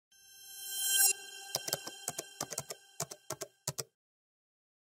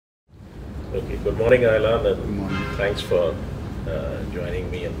Okay, good morning, Ahilan, Good and morning. thanks for joining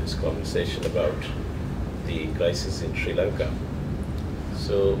me in this conversation about the crisis in Sri Lanka.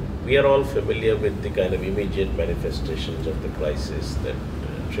 So, we are all familiar with the kind of immediate manifestations of the crisis that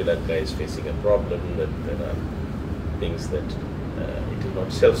Sri Lanka is facing a problem, that there are things that it is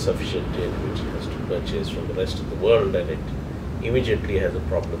not self-sufficient in, which it has to purchase from the rest of the world, and it immediately has a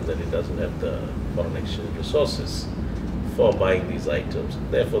problem that it doesn't have the foreign exchange resources for buying these items.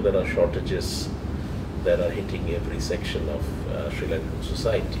 Therefore, there are shortages that are hitting every section of Sri Lankan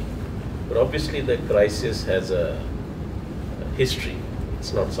society. But obviously, the crisis has a history.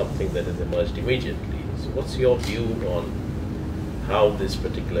 It's not something that has emerged immediately. So, what's your view on how this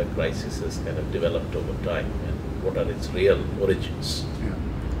particular crisis has kind of developed over time, and what are its real origins? Yeah.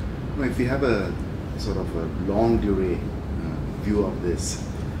 Well, if we have a sort of a long durée view of this,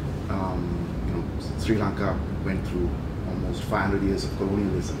 Sri Lanka went through almost 500 years of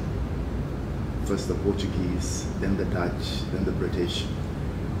colonialism. First the Portuguese, then the Dutch, then the British,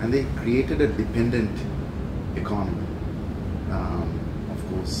 and they created a dependent economy. Of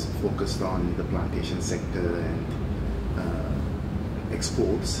course, focused on the plantation sector and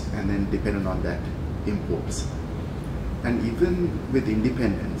exports, and then dependent on that, imports. And even with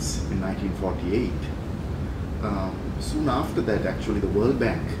independence in 1948, soon after that, actually, the World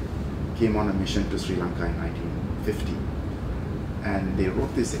Bank came on a mission to Sri Lanka in 1950, and they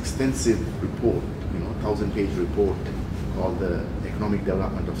wrote this extensive report, 1,000-page report called the Economic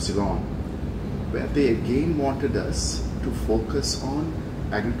Development of Ceylon, where they again wanted us to focus on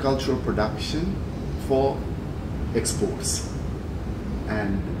agricultural production for exports,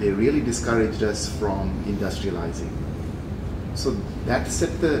 and they really discouraged us from industrializing. So that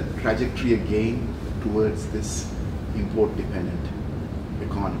set the trajectory again towards this import-dependent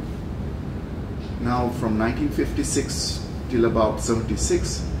economy. Now, from 1956 till about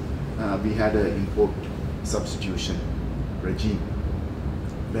 76, we had an import substitution regime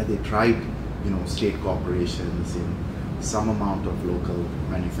where they tried, state corporations in some amount of local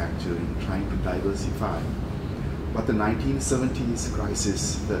manufacturing, trying to diversify. But the 1970s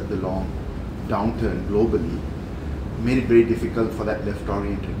crisis, the long downturn globally, made it very difficult for that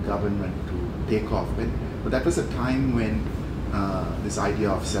left-oriented government to take off. But that was a time when this idea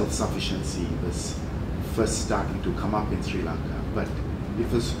of self-sufficiency was first starting to come up in Sri Lanka. But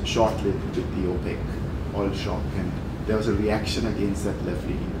it was short-lived with the OPEC oil shock, and there was a reaction against that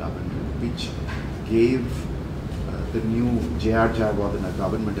left-leaning government, which gave the new J.R. Jayawardena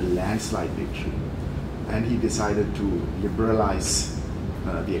government a landslide victory. And he decided to liberalize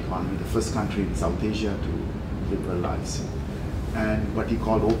the economy, the first country in South Asia to liberalize, and what he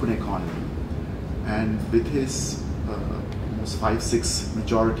called open economy. And with his almost 5-6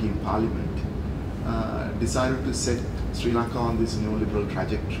 majority in parliament, decided to set Sri Lanka on this neoliberal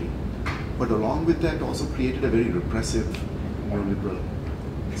trajectory. But along with that, also created a very repressive neoliberal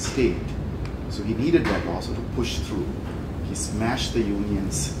state. So he needed that also to push through. He smashed the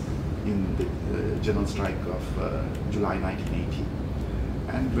unions in the general strike of July 1980,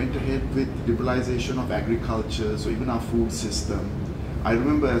 and went ahead with liberalization of agriculture, so even our food system. I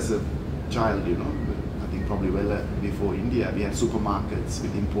remember as a child, I think probably well before India, we had supermarkets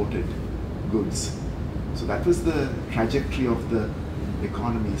with imported goods. So that was the trajectory of the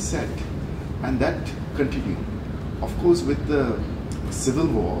economy set, and that continued. Of course, with the civil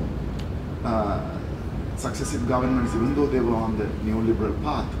war, successive governments, even though they were on the neoliberal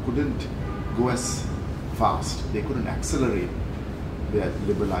path, couldn't go as fast. They couldn't accelerate their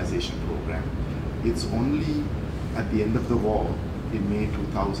liberalization program. It's only at the end of the war, in May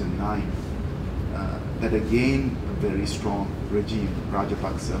 2009, that again a very strong regime,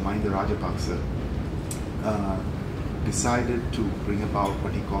 Mahinda Rajapaksa, decided to bring about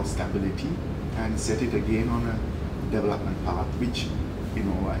what he called stability and set it again on a development path, which,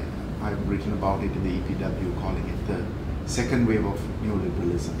 I've written about it in the EPW, calling it the second wave of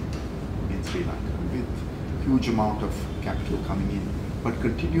neoliberalism in Sri Lanka, with huge amount of capital coming in, but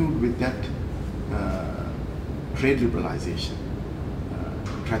continued with that trade liberalization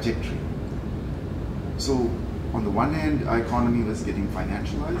trajectory. So on the one hand, our economy was getting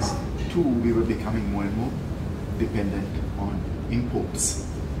financialized. Two, we were becoming more and more dependent on imports.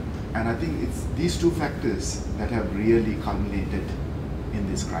 And I think it's these two factors that have really culminated in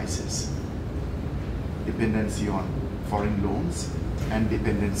this crisis. Dependency on foreign loans and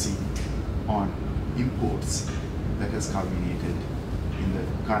dependency on imports that has culminated in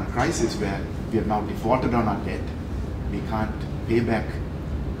the current crisis, where we have now defaulted on our debt. We can't pay back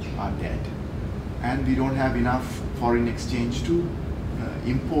our debt, and we don't have enough foreign exchange to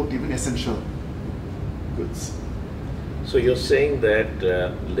import even essential goods. So you're saying that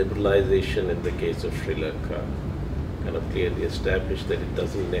liberalization in the case of Sri Lanka kind of clearly established that it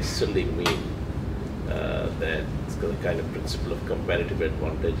doesn't necessarily mean that the kind of principle of comparative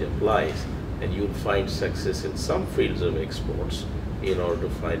advantage applies, and you'll find success in some fields of exports in order to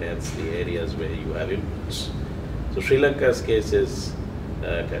finance the areas where you have imports. So Sri Lanka's case is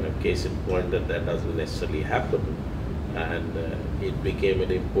kind of case in point that that doesn't necessarily happen, and it became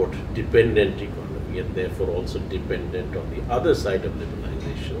an import-dependent economy, and therefore also dependent on the other side of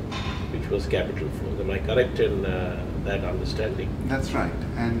liberalization, which was capital flows. Am I correct in that understanding? That's right.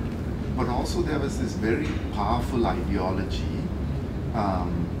 But also there was this very powerful ideology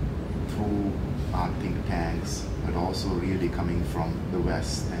through our think tanks, but also really coming from the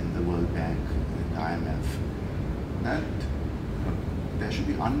West and the World Bank and the IMF, that there should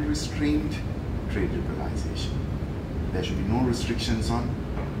be unrestrained trade liberalization. There should be no restrictions on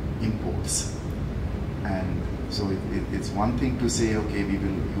imports. And so it's one thing to say, okay, we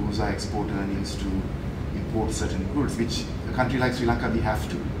will use our export earnings to import certain goods, which a country like Sri Lanka, we have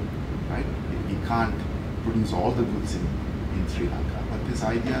to, right? We can't produce all the goods in Sri Lanka. But this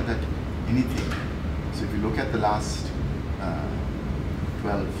idea that anything, so if you look at the last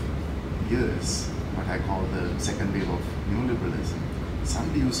 12 years, what I call the second wave of neoliberalism,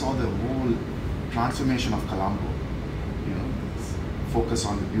 suddenly you saw the whole transformation of Colombo, you know, focus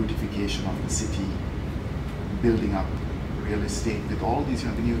on the beautification of the city, building up real estate with all these, you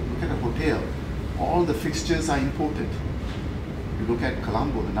know, when you look at a hotel, all the fixtures are imported. You look at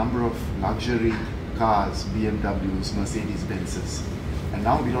Colombo, the number of luxury cars, BMWs, Mercedes-Benzes, and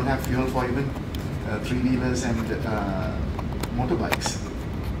now we don't have fuel for even three-wheelers and motorbikes.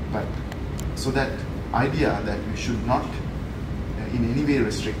 But so that idea that we should not in any way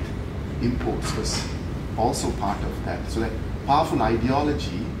restrict imports was also part of that. So that powerful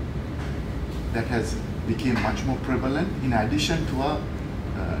ideology that has became much more prevalent in addition to our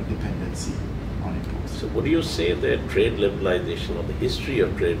dependency on imports. So would you say that trade liberalization, or the history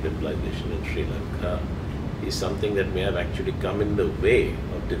of trade liberalization in Sri Lanka, is something that may have actually come in the way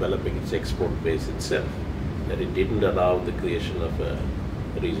of developing its export base itself, that it didn't allow the creation of a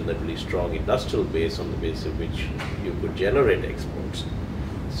reasonably strong industrial base on the basis of which you could generate exports?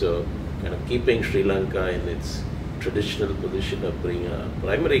 So kind of keeping Sri Lanka in its traditional position of being a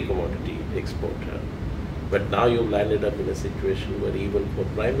primary commodity exporter, but now you've landed up in a situation where even for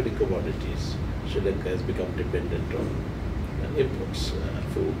primary commodities, Sri Lanka has become dependent on imports,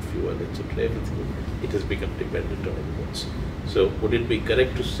 food, fuel, etc. Everything, it has become dependent on imports. So would it be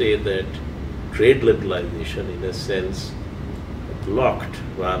correct to say that trade liberalization, in a sense, blocked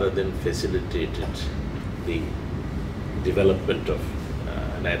rather than facilitated the development of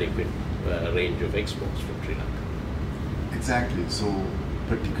an adequate range of exports from Sri Lanka? Exactly. So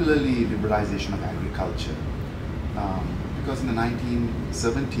particularly liberalization of agriculture, because in the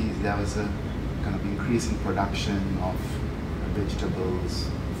 1970s there was a kind of increase in production of vegetables,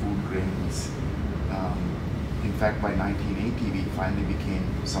 food grains. In fact, by 1980 we finally became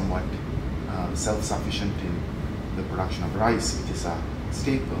somewhat self-sufficient in the production of rice, which is a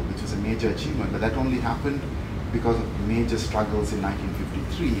staple, which was a major achievement, but that only happened because of major struggles in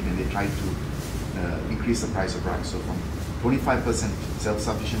 1953 when they tried to increase the price of rice. So from 25%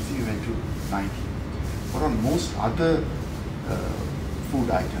 self-sufficiency we went to 90%. But on most other food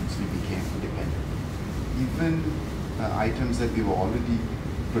items we became dependent. Even items that we were already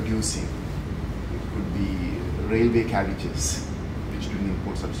producing, it could be railway carriages, which during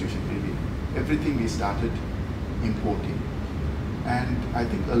import substitution period, everything we started importing. And I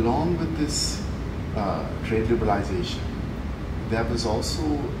think along with this trade liberalization, there was also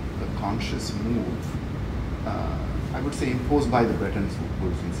a conscious move, I would say imposed by the Bretton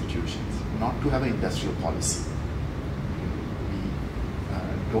Woods institutions, not to have an industrial policy.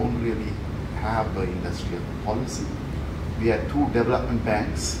 We don't really have an industrial policy. We had two development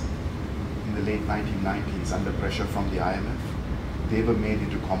banks in the late 1990s under pressure from the IMF. They were made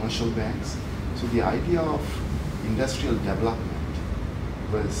into commercial banks. So the idea of industrial development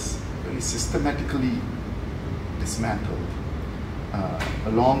was very systematically dismantled,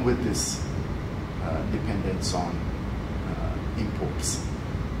 along with this dependence on imports.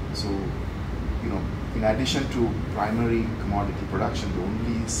 So, you know, in addition to primary commodity production, the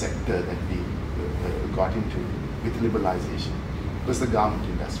only sector that we got into with liberalization was the garment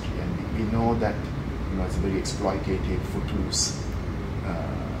industry, and we know that, you know, it's a very exploitative, footloose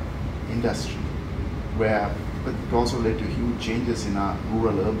industry, where, but it also led to huge changes in our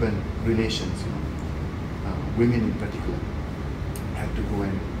rural-urban relations. You know, women in particular had to go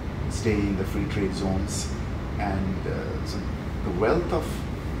and stay in the free trade zones, and so the wealth of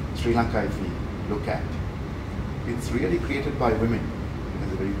Sri Lanka, if we look at, it's really created by women.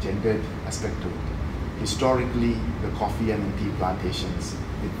 There's a very gendered aspect to it. Historically, the coffee and tea plantations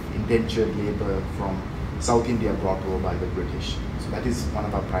with indentured labor from South India brought over by the British. So that is one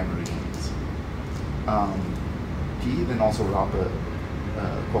of our primary needs. Tea, then also rubber,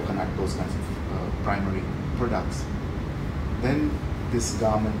 coconut, those kinds of primary products. Then this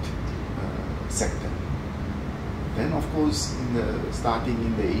garment sector. Then of course, starting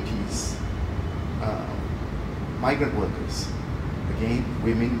in the 80s, migrant workers. Again,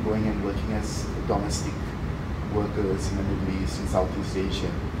 women going and working as domestic workers in the Middle East and Southeast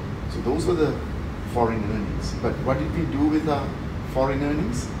Asia. So those were the foreign earnings. But what did we do with our foreign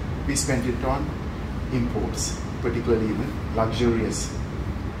earnings? We spent it on imports, particularly even luxurious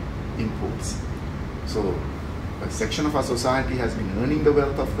imports. So a section of our society has been earning the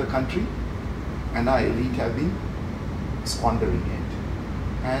wealth of the country, and our elite have been squandering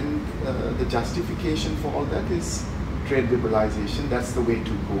it. And the justification for all that is trade liberalization. That's the way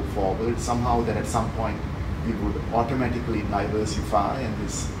to go forward. Somehow that at some point we would automatically diversify and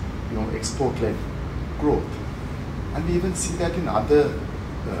this, export-led growth. And we even see that in other,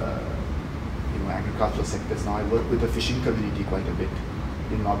 agricultural sectors. Now I work with the fishing community quite a bit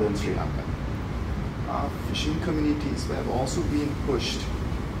in northern Sri Lanka. Our fishing communities have also been pushed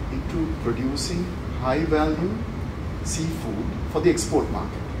into producing high-value seafood for the export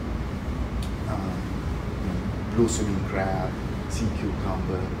market. Blue swimming crab, sea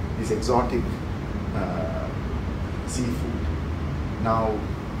cucumber, these exotic seafood. Now,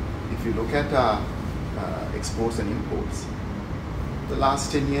 if you look at our exports and imports, the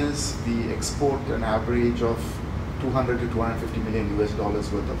last 10 years we export an average of 200 to 250 million US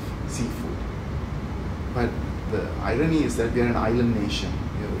dollars worth of seafood. But the irony is that we are an island nation,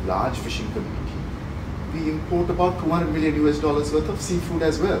 we have a large fishing community. We import about 200 million US dollars worth of seafood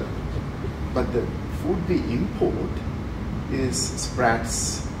as well. But the food we import is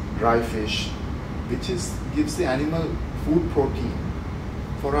sprats, dry fish, which gives the animal food protein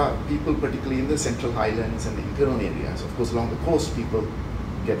for our people, particularly in the central highlands and the internal areas. Of course, along the coast, people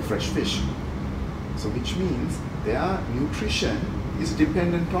get fresh fish. So which means their nutrition is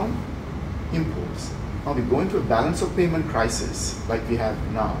dependent on imports. Now we go into a balance of payment crisis like we have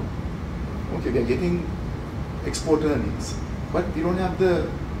now. Okay, we are getting export earnings, but we don't have the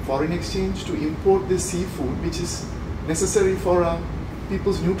foreign exchange to import this seafood which is necessary for our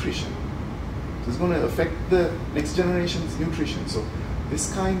people's nutrition. So it's going to affect the next generation's nutrition. So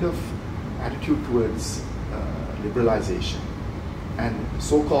this kind of attitude towards liberalization and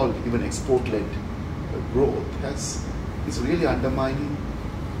so-called even export-led growth is really undermining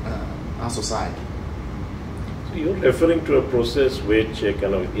our society. So you're referring to a process which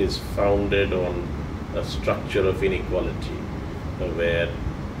kind of is founded on a structure of inequality, where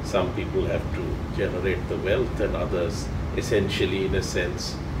some people have to generate the wealth and others essentially, in a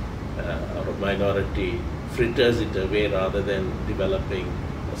sense, or a minority fritters it away rather than developing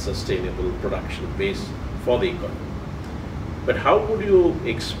a sustainable production base for the economy. But how would you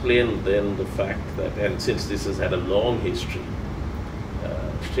explain then the fact that, and since this has had a long history,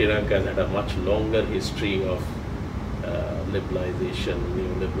 Sri Lanka has had a much longer history of liberalization,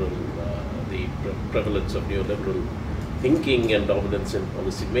 neoliberal, the prevalence of neoliberal thinking and dominance in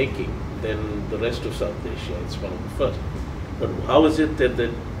policy making than the rest of South Asia. It's one of the first. But how is it that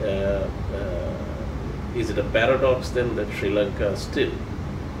is it a paradox then that Sri Lanka still,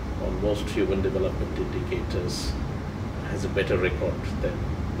 on most human development indicators, has a better record than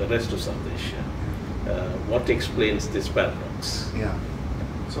the rest of South Asia? What explains this paradox? Yeah.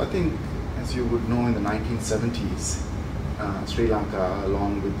 So I think, as you would know, in the 1970s, Sri Lanka,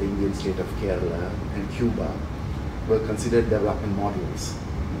 along with the Indian state of Kerala and Cuba, were considered development models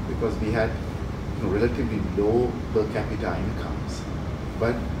because we had relatively low per capita incomes,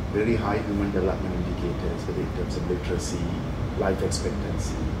 but very high human development indicators, whether in terms of literacy, life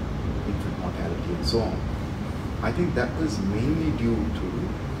expectancy, infant mortality, and so on. I think that was mainly due to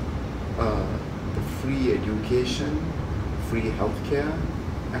the free education, free healthcare,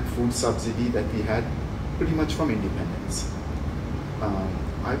 and food subsidy that we had pretty much from independence.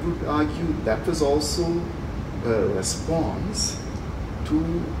 I would argue that was also a response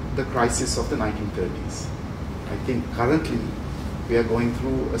to the crisis of the 1930s. I think currently we are going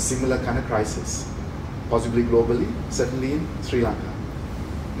through a similar kind of crisis, possibly globally, certainly in Sri Lanka.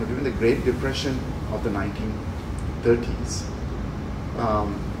 During the Great Depression of the 1930s,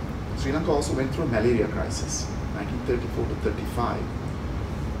 Sri Lanka also went through a malaria crisis, 1934 to 35.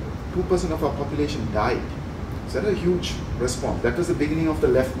 2% of our population died. So that was a huge response. That was the beginning of the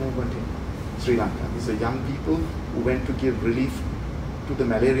left movement in Sri Lanka. These are young people who went to give relief to the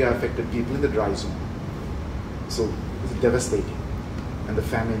malaria-affected people in the dry zone. So it was devastating. And the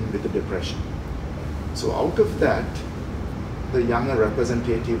famine with the depression. So out of that, the younger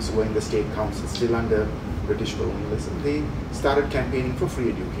representatives who were in the state council, still under British colonialism, they started campaigning for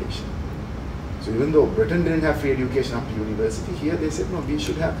free education. So even though Britain didn't have free education up to university, here they said, no, we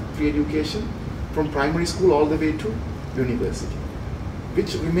should have free education from primary school all the way to university,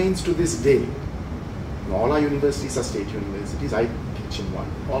 which remains to this day. All our universities are state universities. I teach in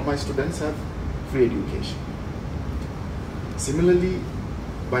one. All my students have free education. Similarly,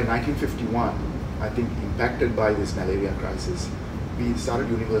 by 1951, I think impacted by this malaria crisis, we started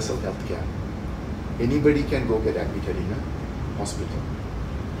universal health care. Anybody can go get admitted in a hospital.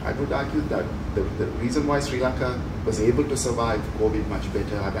 I would argue that the reason why Sri Lanka was able to survive COVID much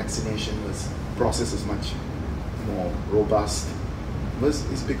better, our vaccination process is much more robust,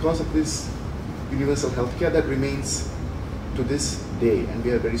 is because of this universal healthcare that remains to this day, and we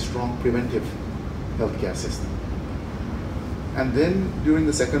have a very strong preventive healthcare system. And then during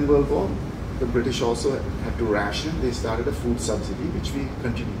the Second World War, the British also had to ration. They started a food subsidy, which we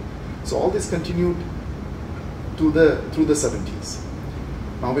continued. So all this continued through the 70s.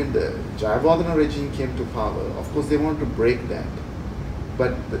 Now when the Jayawardena regime came to power, of course they wanted to break that.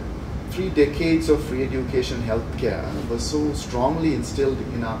 But the 3 decades of free education healthcare was so strongly instilled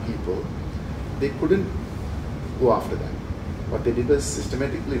in our people, they couldn't go after that. What they did was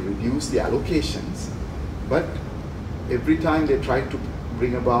systematically reduce the allocations, but every time they tried to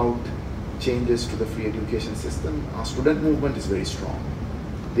bring about changes to the free education system, our student movement is very strong.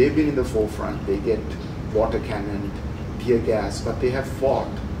 They've been in the forefront. They get water cannon, tear gas, but they have fought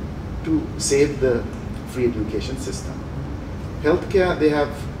to save the free education system. Healthcare, they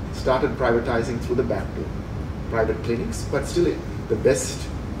have started privatizing through the back door, private clinics, but still the best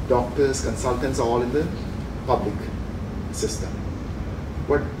doctors, consultants are all in the public system.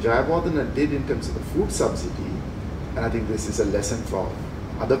 What Jayawardena did in terms of the food subsidy, and I think this is a lesson for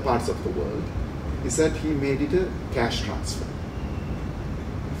other parts of the world, is that he made it a cash transfer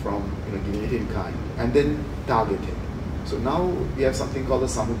from giving it in kind and then targeted. So now we have something called the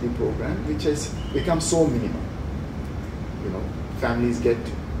Samruddhi program, which has become so minimal. Families get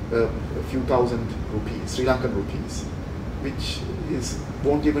a few thousand rupees, Sri Lankan rupees, which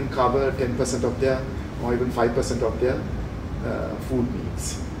won't even cover 10% of their or even 5% of their food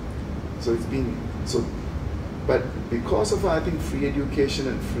needs. So it's been so. But because of, I think, free education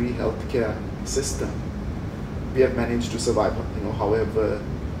and free healthcare system, we have managed to survive. However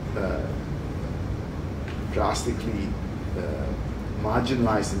drastically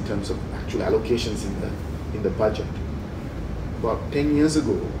marginalized in terms of actual allocations in the budget. About 10 years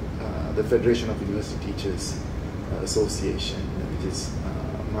ago, the Federation of University Teachers Association, which is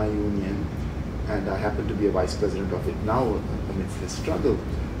my union, and I happen to be a vice president of it now amidst this struggle.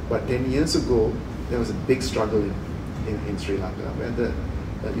 But 10 years ago, there was a big struggle in Sri Lanka where the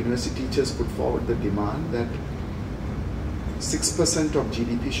university teachers put forward the demand that 6% of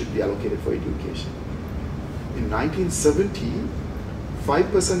GDP should be allocated for education. In 1970,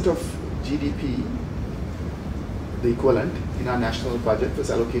 5% of GDP, the equivalent in our national budget,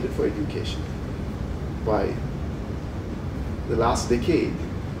 was allocated for education. By the last decade,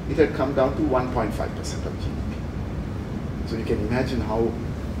 it had come down to 1.5% of GDP. So you can imagine how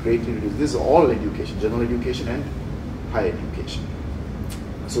greatly reduced. This is all education, general education and higher education.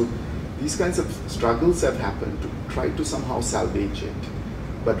 So these kinds of struggles have happened to try to somehow salvage it.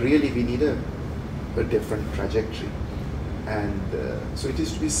 But really we need a different trajectory. And so it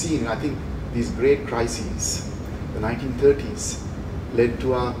is to be seen. I think these great crises, the 1930s, led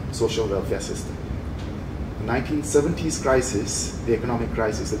to our social welfare system. The 1970s crisis, the economic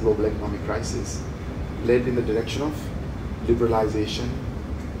crisis, the global economic crisis, led in the direction of liberalization,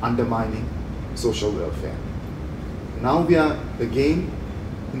 undermining social welfare. Now we are again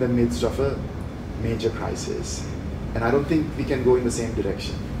in the midst of a major crisis, and I don't think we can go in the same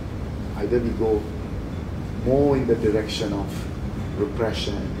direction. Either we go more in the direction of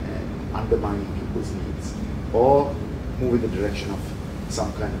repression and undermining people's needs, or move in the direction of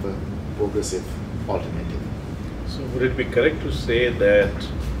some kind of a progressive alternative. So would it be correct to say that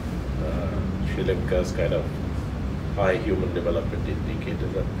Sri Lanka's kind of high human development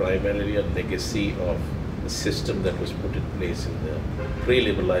indicators are primarily a legacy of the system that was put in place in the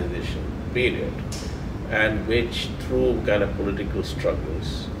pre-liberalization period, and which through kind of political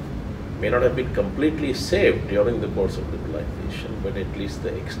struggles may not have been completely saved during the course of liberalization, but at least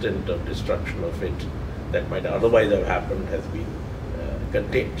the extent of destruction of it that might otherwise have happened has been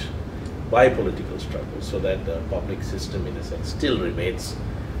contained by political struggles, so that the public system in a sense still remains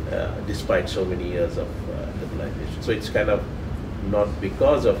despite so many years of liberalization. So it's kind of not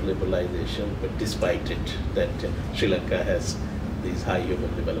because of liberalization, but despite it, that Sri Lanka has these high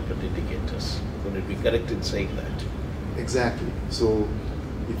human development indicators. Would it be correct in saying that? Exactly. So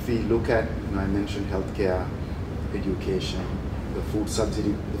if we look at, I mentioned healthcare, education, the food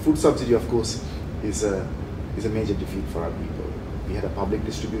subsidy. The food subsidy, of course, is a major defeat for our people. We had a public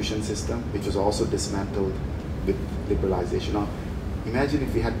distribution system, which was also dismantled with liberalization. Now, imagine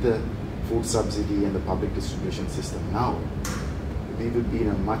if we had the food subsidy and the public distribution system now, we would be in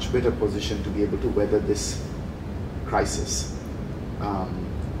a much better position to be able to weather this crisis.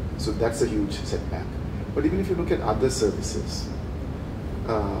 So that's a huge setback. But even if you look at other services,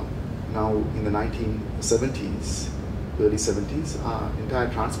 now in the 1970s, early 70s, our entire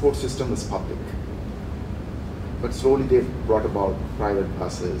transport system was public. But slowly they've brought about private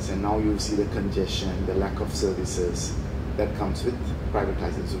buses, and now you see the congestion, the lack of services that comes with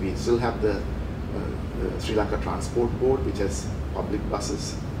privatizing. So we still have the Sri Lanka Transport Board, which has public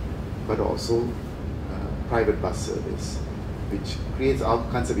buses, but also private bus service, which creates all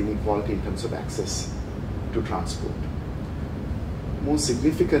kinds of inequality in terms of access to transport. Most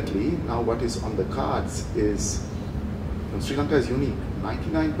significantly, now what is on the cards is, Sri Lanka is unique.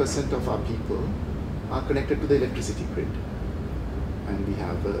 99% of our people are connected to the electricity grid, and we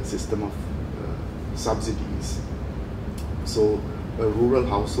have a system of subsidies. So a rural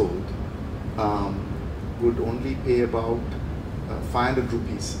household would only pay about 500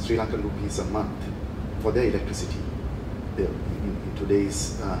 rupees, Sri Lankan rupees a month for their electricity bill. In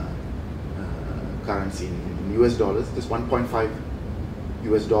today's currency, in US dollars, just 1.5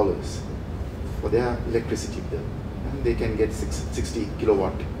 US dollars for their electricity bill, and they can get 60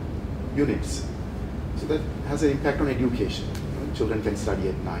 kilowatt units. So that has an impact on education. Children can study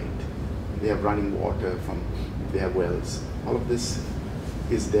at night. They have running water from their wells. All of this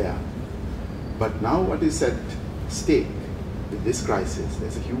is there. But now what is at stake with this crisis,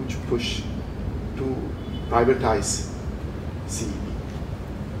 there's a huge push to privatize CEB,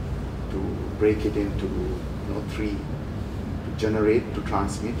 to break it into three, to generate, to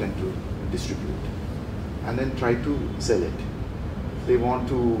transmit, and to distribute, and then try to sell it. They want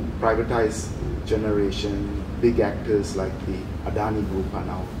to privatize generation. Big actors like the Adani Group are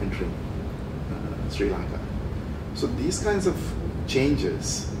now entering Sri Lanka. So these kinds of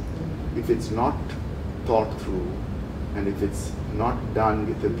changes, if it's not thought through, and if it's not done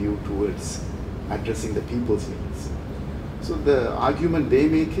with a view towards addressing the people's needs. So the argument they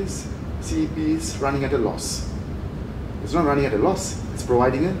make is CEP is running at a loss. It's not running at a loss, it's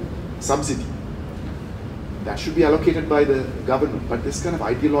providing a subsidy. That should be allocated by the government, but this kind of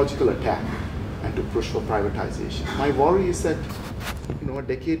ideological attack and to push for privatization. My worry is that, a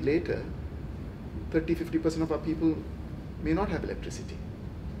decade later, 30–50% of our people may not have electricity,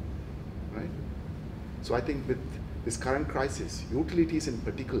 right? So I think with this current crisis, utilities in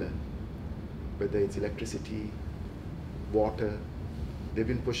particular, whether it's electricity, water, they've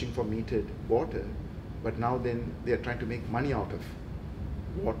been pushing for metered water, but now then they're trying to make money out of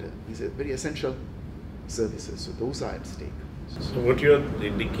water. These are very essential services, so those are at stake. So what you're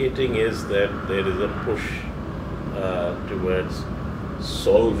indicating is that there is a push towards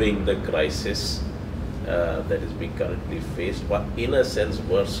solving the crisis that is being currently faced, but in a sense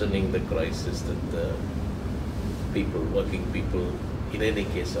worsening the crisis that the people, working people in any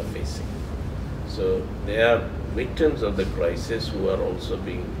case are facing. So they are victims of the crisis who are also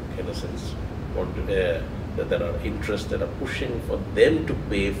being, in a sense, that there are interests that are pushing for them to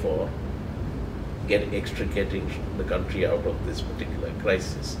pay for extricating the country out of this particular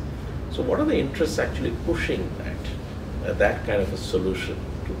crisis. So what are the interests actually pushing that kind of a solution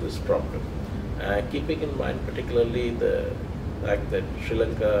to this problem? Keeping in mind particularly the fact that Sri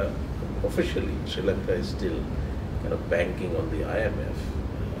Lanka, officially Sri Lanka is still kind of banking on the IMF,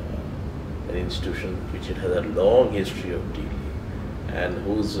 an institution which it has a long history of dealing and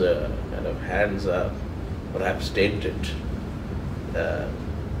whose kind of hands are perhaps tainted.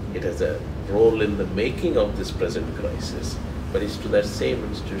 It has a role in the making of this present crisis, but it's to that same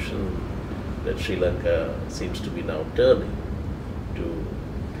institution that Sri Lanka seems to be now turning to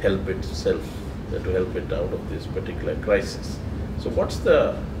help itself, to help it out of this particular crisis. So what's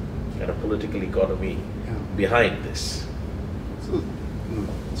the kind of political economy behind this? So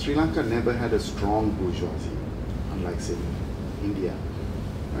Sri Lanka never had a strong bourgeoisie, unlike say India.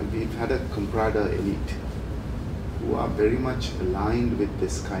 And we've had a comprador elite who are very much aligned with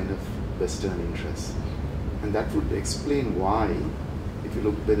this kind of Western interests. And that would explain why, if you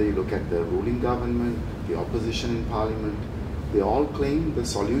look, whether you look at the ruling government, the opposition in parliament, they all claim the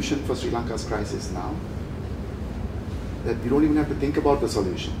solution for Sri Lanka's crisis now, that we don't even have to think about the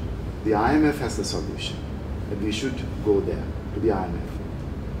solution. The IMF has the solution, that we should go there. to the IMF.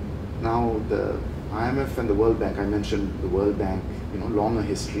 Now the IMF and the World Bank, I mentioned the World Bank, longer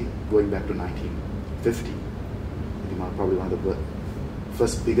history going back to 1950. Probably one of the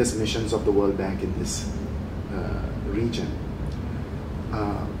first biggest missions of the World Bank in this region.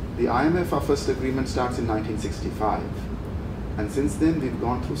 The IMF, our first agreement starts in 1965, and since then we've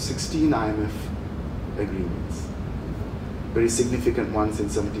gone through 16 IMF agreements. Very significant ones in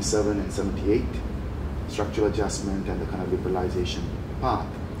 77 and 78, structural adjustment and the kind of liberalization path.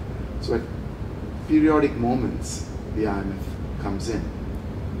 So at periodic moments, the IMF comes in,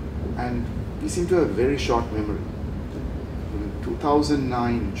 and we seem to have a very short memory. In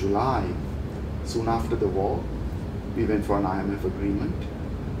 2009, July, soon after the war, we went for an IMF agreement.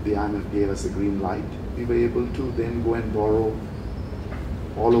 The IMF gave us a green light. We were able to then go and borrow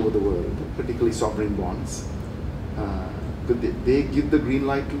all over the world, particularly sovereign bonds. They give the green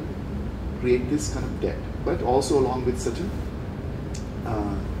light to create this kind of debt, but also along with certain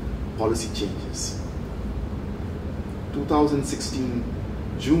policy changes. 2016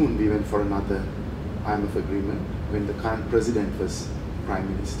 June, we went for another IMF agreement when the current president was Prime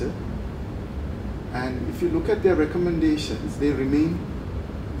Minister. And if you look at their recommendations, they remain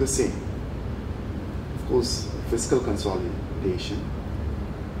the same. Of course, fiscal consolidation,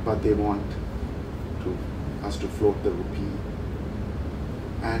 but they want us to float the rupee.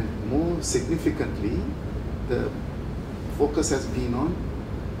 And more significantly, the focus has been on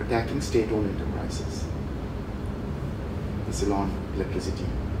attacking state-owned enterprises. The Ceylon Electricity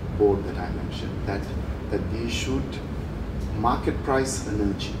Board that I mentioned, that they should market price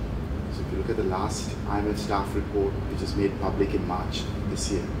energy. So if you look at the last IMF staff report, which is made public in March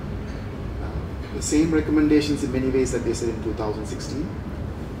this year, the same recommendations in many ways that they said in 2016,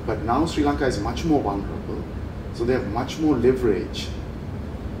 but now Sri Lanka is much more vulnerable, so they have much more leverage,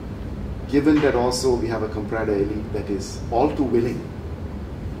 given that also we have a comprador elite that is all too willing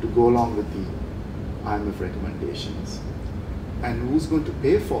to go along with the IMF recommendations. And who's going to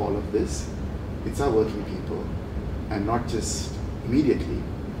pay for all of this? It's our working people, and not just immediately.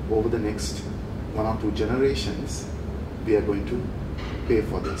 Over the next 1 or 2 generations, we are going to pay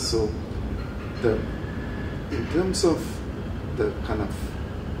for this. So in terms of the kind of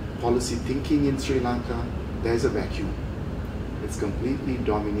policy thinking in Sri Lanka, there's a vacuum. It's completely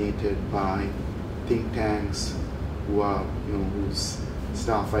dominated by think tanks who are, whose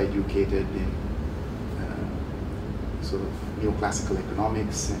staff are educated in sort of neoclassical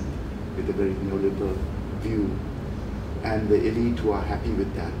economics and with a very neoliberal view, and the elite who are happy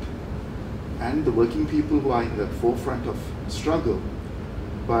with that, and the working people who are in the forefront of struggle,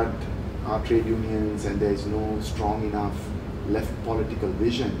 but our trade unions, and there is no strong enough left political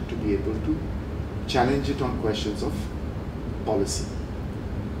vision to be able to challenge it on questions of policy.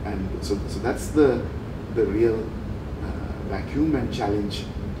 And so that's the real vacuum and challenge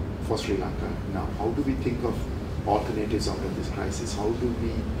for Sri Lanka. Now, how do we think of alternatives out of this crisis? How do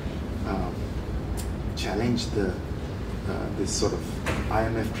we challenge this sort of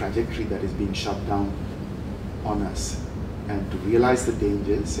IMF trajectory that is being shut down on us, and to realize the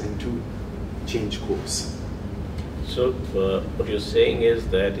dangers and to change course? So what you're saying is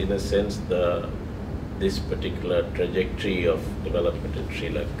that, in a sense, this particular trajectory of development in Sri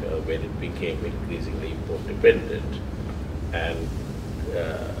Lanka, where it became increasingly import dependent and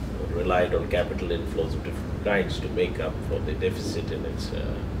relied on capital inflows of different kinds to make up for the deficit in its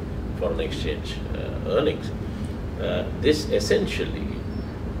foreign exchange earnings, this essentially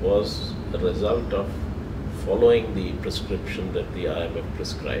was a result of following the prescription that the IMF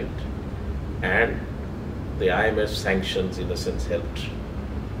prescribed, and the IMF sanctions, in a sense, helped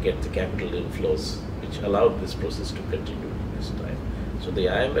get the capital inflows, which allowed this process to continue this time. So the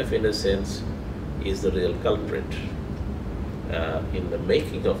IMF, in a sense, is the real culprit in the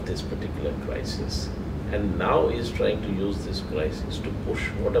making of this particular crisis, and now is trying to use this crisis to push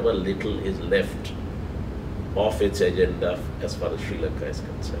whatever little is left of its agenda as far as Sri Lanka is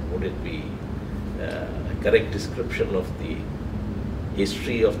concerned. Would it be a correct description of the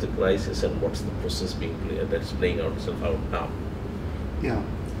history of the crisis and what's the process that's playing itself out now? Yeah.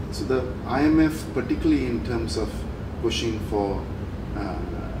 So the IMF, particularly in terms of pushing for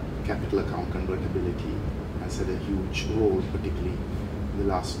capital account convertibility, has had a huge role, particularly in the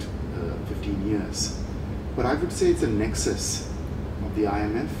last 15 years. But I would say it's a nexus of the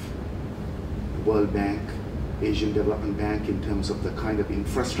IMF, the World Bank, Asian Development Bank, in terms of the kind of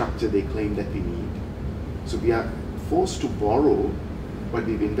infrastructure they claim that we need. So we are forced to borrow, but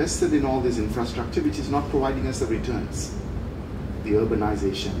we've invested in all this infrastructure which is not providing us the returns. The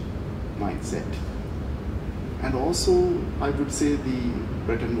urbanization mindset. And also, I would say, the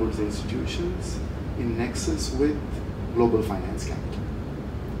Bretton Woods institutions in nexus with global finance capital.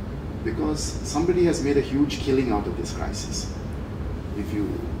 Because somebody has made a huge killing out of this crisis. If you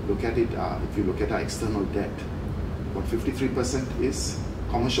look at it, if you look at our external debt, about 53% is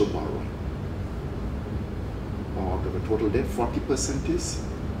commercial borrowing. Or out of the total debt, 40% is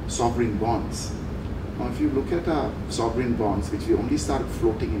sovereign bonds. Now, if you look at our sovereign bonds, which we only started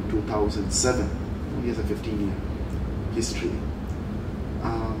floating in 2007, only as a 15-year history,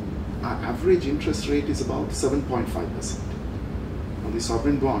 our average interest rate is about 7.5%. On the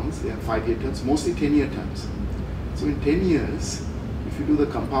sovereign bonds, they have 5-year terms, mostly 10-year terms. So in 10 years, if you do the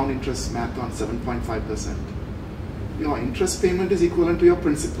compound interest math on 7.5%, your interest payment is equivalent to your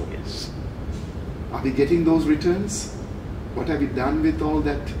principal. Yes. Are we getting those returns? What have we done with all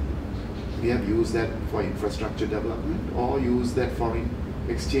that? We have used that for infrastructure development or used that foreign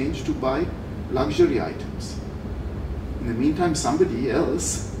exchange to buy luxury items. In the meantime, somebody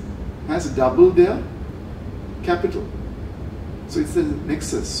else has doubled their capital. So it's the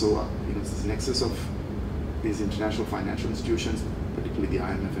nexus. So it's this nexus of these international financial institutions, particularly the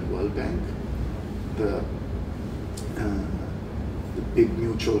IMF and World Bank, the big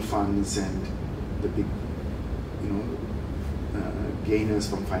mutual funds and the big, gainers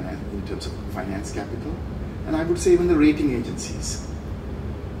from finance in terms of finance capital, and I would say even the rating agencies,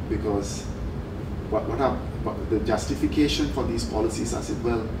 because what the justification for these policies? I said,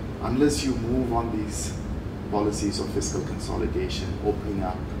 well, unless you move on these policies of fiscal consolidation, opening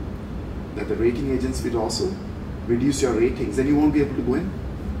up, that the rating agents will also reduce your ratings, then you won't be able to go and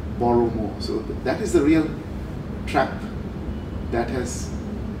borrow more. So that is the real trap that has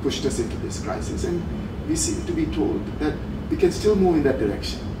pushed us into this crisis, and we seem to be told that we can still move in that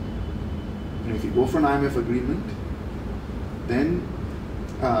direction. If you go for an IMF agreement, then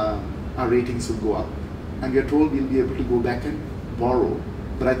our ratings will go up, and we are told we'll be able to go back and borrow.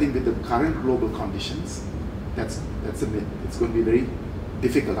 But I think with the current global conditions, that's a myth. It's going to be very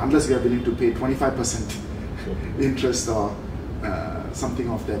difficult unless we are willing to pay 25% interest or something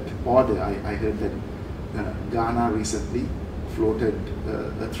of that order. I heard that Ghana recently floated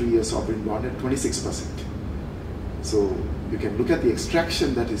a 3-year sovereign bond at 26%. So you can look at the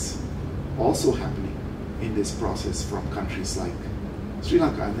extraction that is also happening in this process from countries like Sri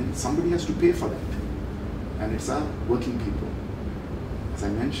Lanka, and then somebody has to pay for that. And it's our working people, as I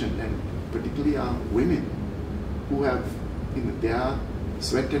mentioned, and particularly our women who have their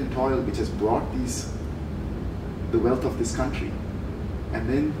sweat and toil which has brought the wealth of this country, and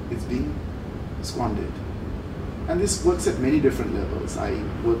then it's being squandered. And this works at many different levels. I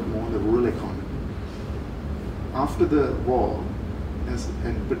work more in the rural economy. After the war,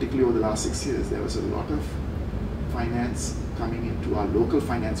 and particularly over the last 6 years, there was a lot of finance coming into our local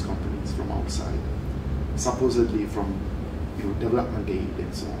finance companies from outside, supposedly from development aid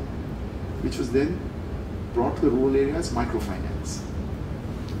and so on, which was then brought to the rural areas microfinance.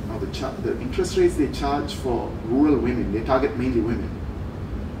 Now the interest rates they charge for rural women, they target mainly women,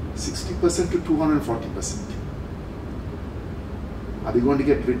 60% to 240%. Are they going to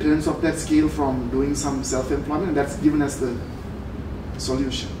get returns of that scale from doing some self-employment? That's given as the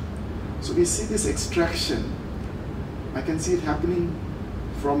solution. So we see this extraction. I can see it happening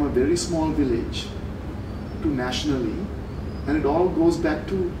from a very small village to nationally, and it all goes back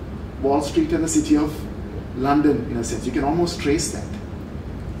to Wall Street and the city of London in a sense. You can almost trace that.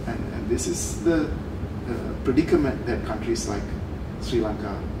 And this is the predicament that countries like Sri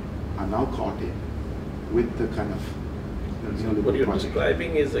Lanka are now caught in with the kind of what you're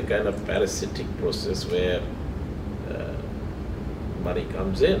describing is a kind of parasitic process where money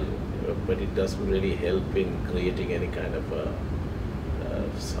comes in, but it doesn't really help in creating any kind of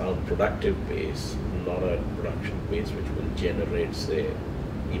a sound productive base, not a production base which will generate, say,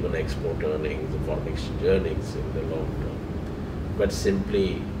 even export earnings, the foreign exchange earnings in the long term, but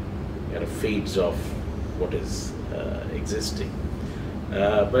simply kind of feeds off what is existing.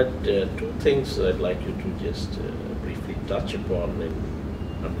 But two things I'd like you to just briefly touch upon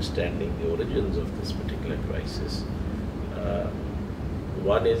in understanding the origins of this particular crisis.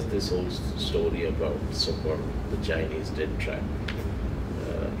 One is this whole story about so-called the Chinese debt trap.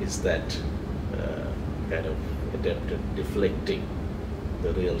 Is that kind of attempt at deflecting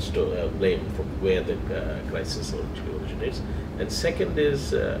the real blame from where the crisis originates? And second is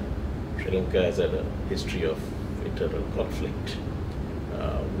Sri Lanka has had a history of internal conflict.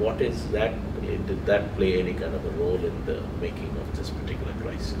 What is that? Did that play any kind of a role in the making of this particular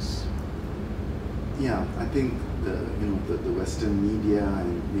crisis? Yeah, I think the Western media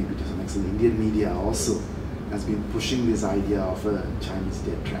and maybe to some extent Indian media also has been pushing this idea of a Chinese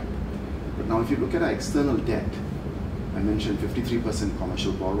debt trap. But now if you look at our external debt, I mentioned 53%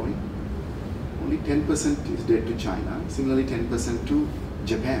 commercial borrowing, only 10% is dead to China, similarly 10% to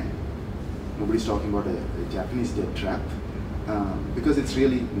Japan. Nobody's talking about a Japanese debt trap because it's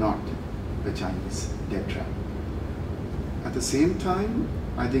really not a Chinese debt trap. At the same time,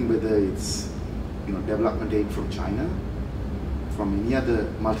 I think whether it's development aid from China, from any other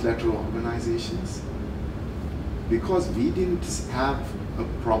multilateral organizations, because we didn't have a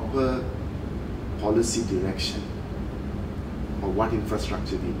proper policy direction of what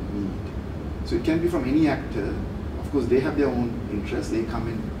infrastructure we need. So it can be from any actor. Of course, they have their own interests. They come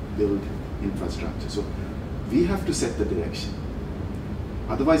and build infrastructure. So we have to set the direction.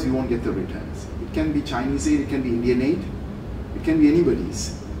 Otherwise, we won't get the returns. It can be Chinese aid, it can be Indian aid, it can be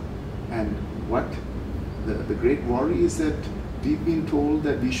anybody's. And what the great worry is that we've been told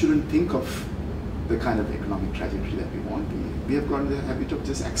that we shouldn't think of the kind of economic trajectory that we want. We have gotten the habit of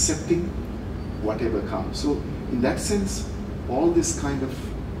just accepting whatever comes. So in that sense, all this kind of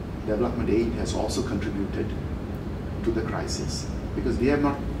development aid has also contributed to the crisis because we have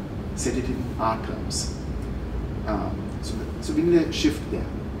not set it in our terms. So we need a shift there.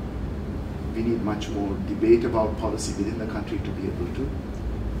 We need much more debate about policy within the country to be able to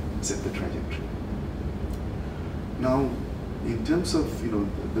set the trajectory. Now, in terms of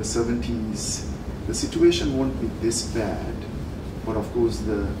the 70s, the situation won't be this bad, but of course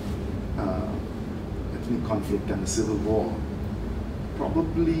the ethnic conflict and the civil war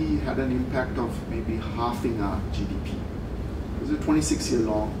probably had an impact of maybe halving our GDP. It was a 26-year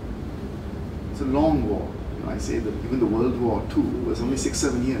long, it's a long war. I say that even the World War II was only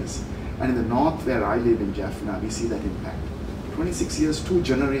 6-7 years. And in the north where I live in Jaffna, we see that impact. 26 years, 2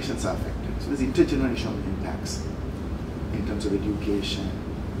 generations are affected. So there's intergenerational impacts in terms of education.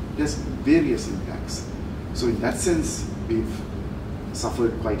 There's various impacts. So in that sense, we've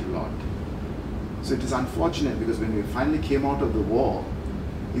suffered quite a lot. So it is unfortunate because when we finally came out of the war,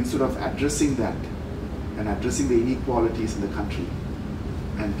 instead of addressing that and addressing the inequalities in the country,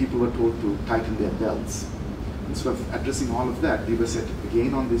 and people were told to tighten their belts, instead of addressing all of that, we were set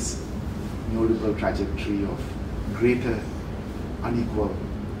again on this neoliberal trajectory of greater unequal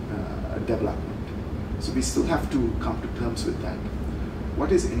development. So we still have to come to terms with that.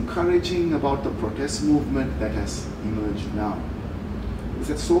 What is encouraging about the protest movement that has emerged now is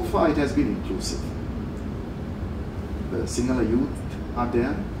that so far it has been inclusive. The Sinhala youth are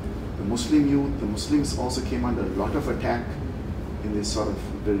there, the Muslim youth, the Muslims also came under a lot of attack in this sort of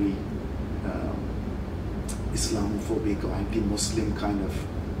very Islamophobic or anti-Muslim kind of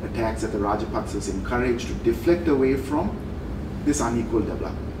attacks that the Rajapaksas encouraged to deflect away from this unequal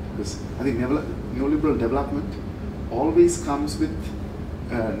development. Because I think neoliberal development always comes with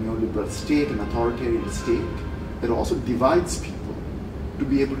a neoliberal state, an authoritarian state that also divides people to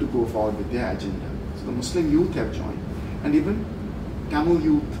be able to go forward with their agenda. So the Muslim youth have joined, and even Tamil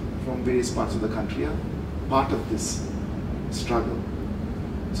youth from various parts of the country are part of this struggle.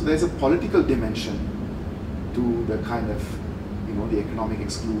 So there's a political dimension to the kind of, the economic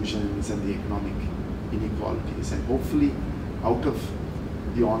exclusions and the economic inequalities. And hopefully, out of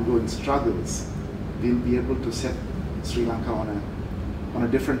the ongoing struggles, we'll be able to set Sri Lanka on a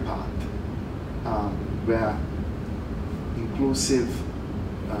different path, where inclusive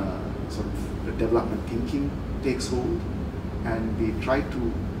sort of development thinking takes hold, and we try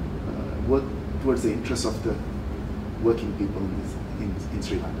to work towards the interests of the working people in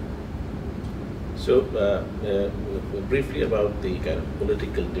Sri Lanka. So, briefly about the kind of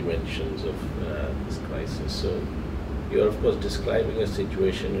political dimensions of this crisis. So, you are of course describing a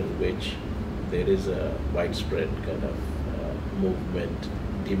situation in which there is a widespread kind of movement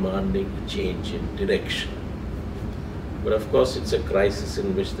demanding a change in direction. But of course, it's a crisis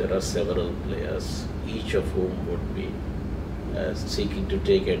in which there are several players, each of whom would be seeking to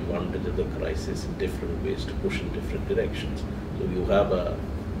take advantage of the crisis in different ways to push in different directions. So you have a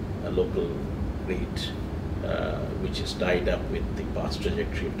local rate which is tied up with the past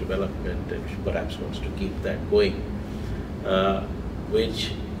trajectory of development and which perhaps wants to keep that going,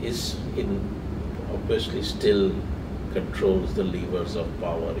 which is obviously still controls the levers of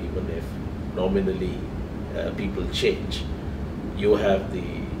power, even if nominally people change. You have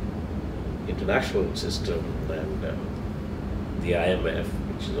the international system and the IMF,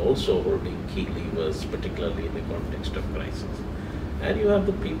 which is also holding key levers, particularly in the context of crisis. And you have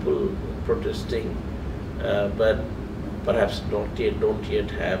the people protesting, but perhaps don't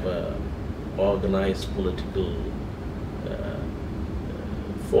yet have a organized political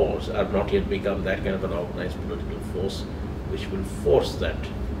force, or not yet become that kind of an organized political force which will force that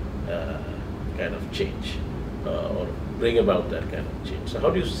kind of change or bring about that kind of change. So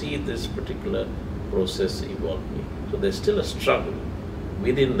how do you see this particular process evolving? So there's still a struggle,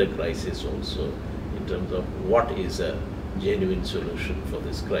 within the crisis also, in terms of what is a genuine solution for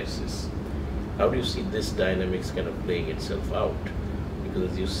this crisis. How do you see this dynamics kind of playing itself out?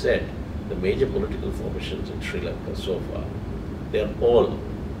 Because as you said, the major political formations in Sri Lanka so far, they are all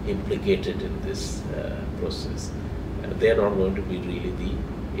implicated in this process. They are not going to be really the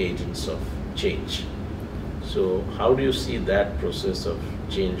agents of change. So how do you see that process of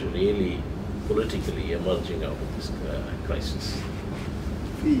change really politically emerging out of this crisis?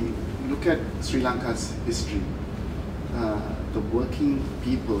 If we look at Sri Lanka's history, the working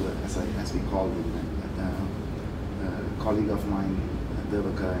people, as we call them, a colleague of mine,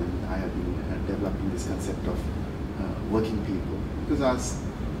 Devaka, and I have been developing this concept of working people, because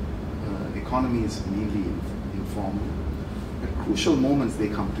our economy is mainly informal. At crucial moments they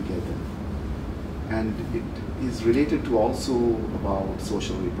come together, and it is related to also about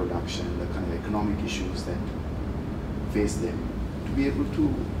social reproduction, the kind of economic issues that face them, to be able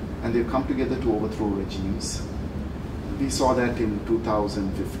to, and they've come together to overthrow regimes. We saw that in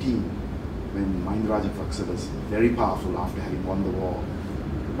 2015 when Mahinda Rajapaksa was very powerful after having won the war,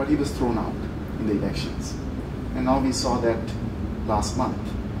 but he was thrown out in the elections. And now we saw that last month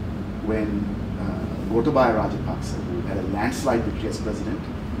when Gotabaya Rajapaksa, who had a landslide victory as president,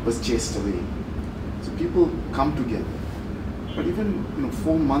 was chased away. So people come together. But even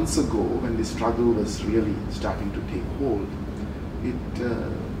 4 months ago, when the struggle was really starting to take hold,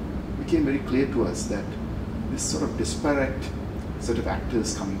 it became very clear to us that this sort of disparate set of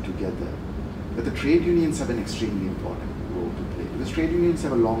actors coming together, that the trade unions have an extremely important role to play. Because trade unions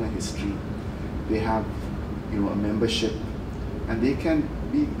have a long history. They have a membership, and they can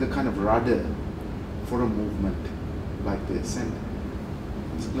be the kind of rudder for a movement like this. And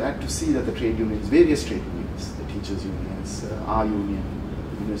I'm glad to see that the trade unions, various trade unions, the teachers' unions, our union,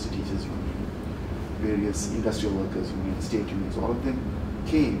 the University Teachers' Union, various industrial workers' unions, state unions, all of them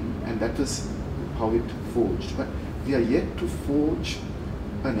came, and that was how it forged. But we are yet to forge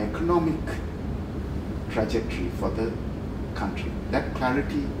an economic trajectory for the country. That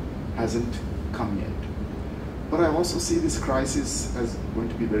clarity hasn't come yet. But I also see this crisis as going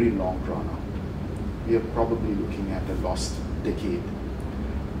to be very long drawn out. We are probably looking at a lost decade.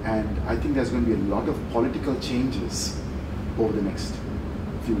 And I think there's going to be a lot of political changes over the next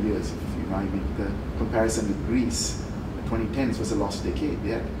few years. If I make the comparison with Greece, the 2010s was a lost decade. They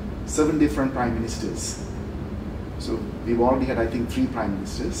had 7 different prime ministers. So we've already had, I think, 3 prime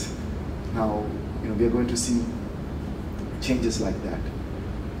ministers. Now, we are going to see changes like that.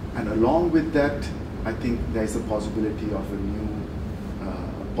 And along with that, I think there is a possibility of a new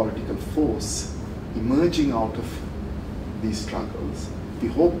political force emerging out of these struggles. We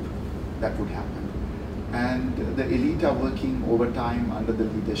hope that would happen. And the elite are working overtime under the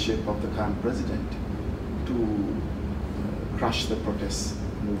leadership of the current president to crush the protest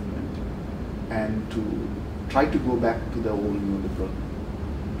movement and to try to go back to the old neoliberal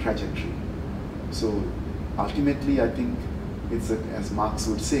trajectory. So ultimately, I think it's, as Marx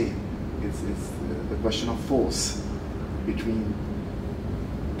would say, it's the question of force between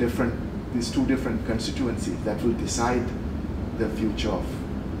these 2 different constituencies that will decide the future of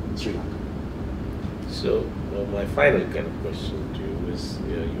Sri Lanka. So my final kind of question to you is,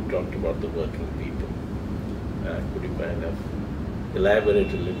 you talked about the working people. Could you kind of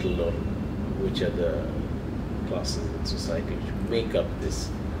elaborate a little on which are the classes in society which make up this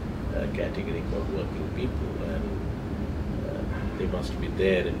category called working people, and they must be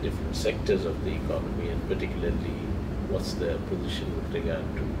there in different sectors of the economy, and particularly what's their position with regard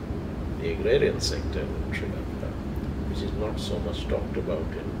to the agrarian sector in Sri Lanka, which is not so much talked about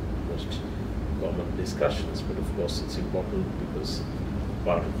in most common discussions, but of course it's important because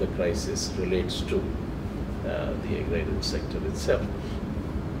part of the crisis relates to the agrarian sector itself.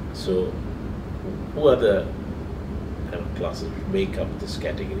 So who are the kind of classes which make up this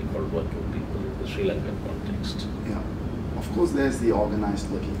category called working people in the Sri Lankan context? Yeah, of course there's the organized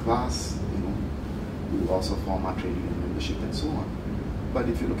working class, who also form our trade union membership and so on. But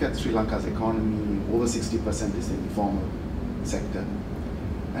if you look at Sri Lanka's economy, over 60% is the informal sector.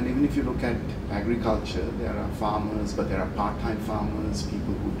 And even if you look at agriculture, there are farmers, but there are part-time farmers,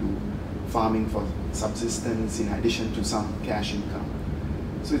 people who do farming for subsistence in addition to some cash income.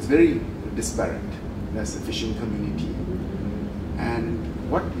 So it's very disparate. There's a fishing community. And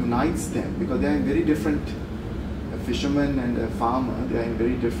what unites them, because they are in very different, a fisherman and a farmer, they are in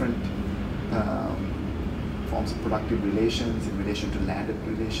very different forms of productive relations, in relation to land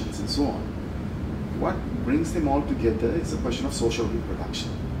relations and so on. What brings them all together is a question of social reproduction.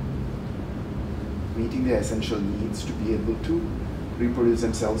 Meeting their essential needs to be able to reproduce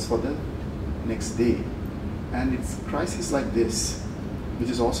themselves for the next day. And it's crises like this which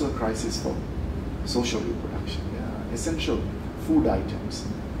is also a crisis for social reproduction. Essential food items,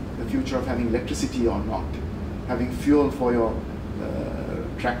 the future of having electricity or not, having fuel for your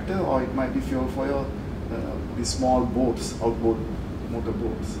tractor, or it might be fuel for your these small boats, outboard motor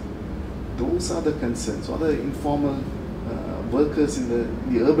boats. Those are the concerns. Or the informal workers in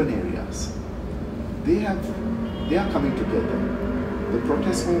the urban areas. They are coming together. The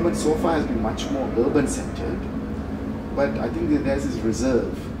protest movement so far has been much more urban centered, but I think that there's this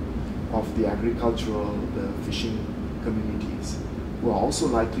reserve of the agricultural, the fishing communities who are also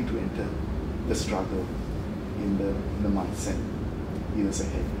likely to enter the struggle in the months and years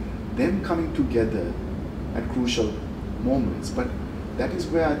ahead. Them coming together at crucial moments, but that is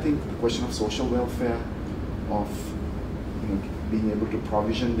where I think the question of social welfare, of being able to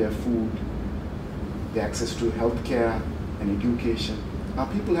provision their food, the access to healthcare and education, our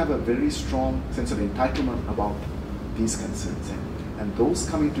people have a very strong sense of entitlement about these concerns, and those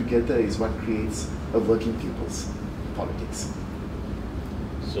coming together is what creates a working people's politics.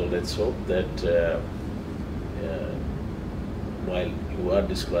 So let's hope that while you are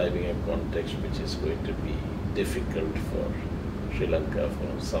describing a context which is going to be difficult for Sri Lanka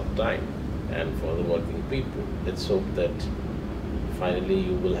for some time and for the working people, let's hope that finally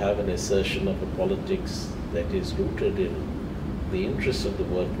you will have an assertion of a politics that is rooted in the interests of the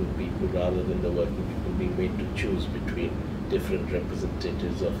working people rather than the working people being made to choose between different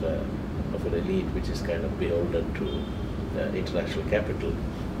representatives of an elite which is kind of beholden to international capital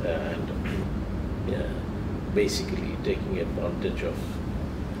and basically taking advantage of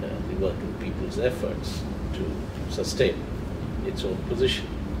the working people's efforts to sustain its own position.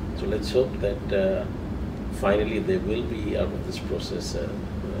 So let's hope that finally there will be out of this process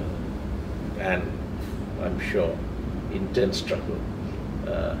and I'm sure intense struggle.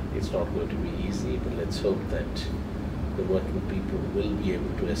 It's not going to be easy, but let's hope that the working people will be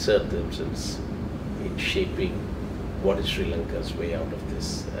able to assert themselves in shaping what is Sri Lanka's way out of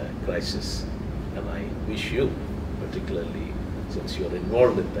this crisis. And I wish you, particularly since you're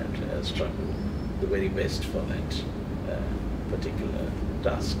involved in that struggle, the very best for that particular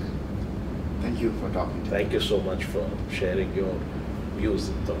task. Thank you for talking to me. Thank you so much for sharing your views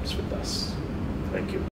and thoughts with us. Thank you.